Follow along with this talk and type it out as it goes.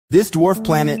This dwarf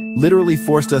planet literally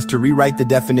forced us to rewrite the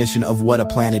definition of what a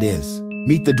planet is.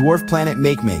 Meet the dwarf planet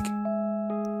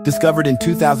Makemake, discovered in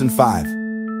 2005,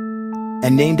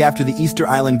 and named after the Easter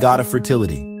Island god of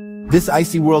fertility. This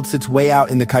icy world sits way out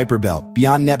in the Kuiper Belt,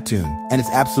 beyond Neptune, and it's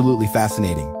absolutely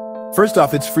fascinating. First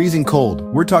off, it's freezing cold.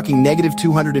 We're talking negative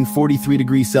 243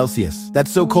 degrees Celsius.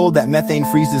 That's so cold that methane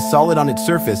freezes solid on its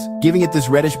surface, giving it this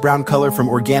reddish-brown color from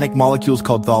organic molecules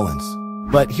called tholins.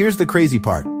 But here's the crazy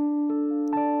part.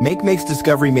 Makemake's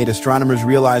discovery made astronomers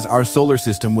realize our solar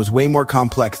system was way more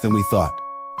complex than we thought.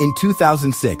 In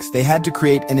 2006, they had to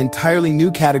create an entirely new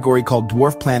category called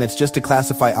dwarf planets just to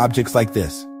classify objects like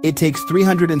this. It takes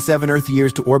 307 Earth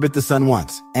years to orbit the sun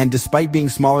once, and despite being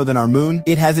smaller than our moon,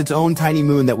 it has its own tiny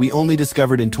moon that we only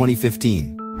discovered in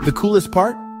 2015. The coolest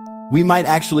part? We might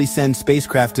actually send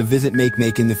spacecraft to visit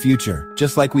Makemake in the future,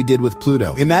 just like we did with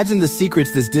Pluto. Imagine the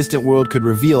secrets this distant world could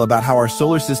reveal about how our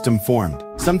solar system formed.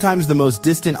 Sometimes the most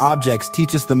distant objects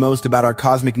teach us the most about our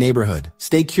cosmic neighborhood.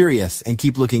 Stay curious and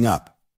keep looking up.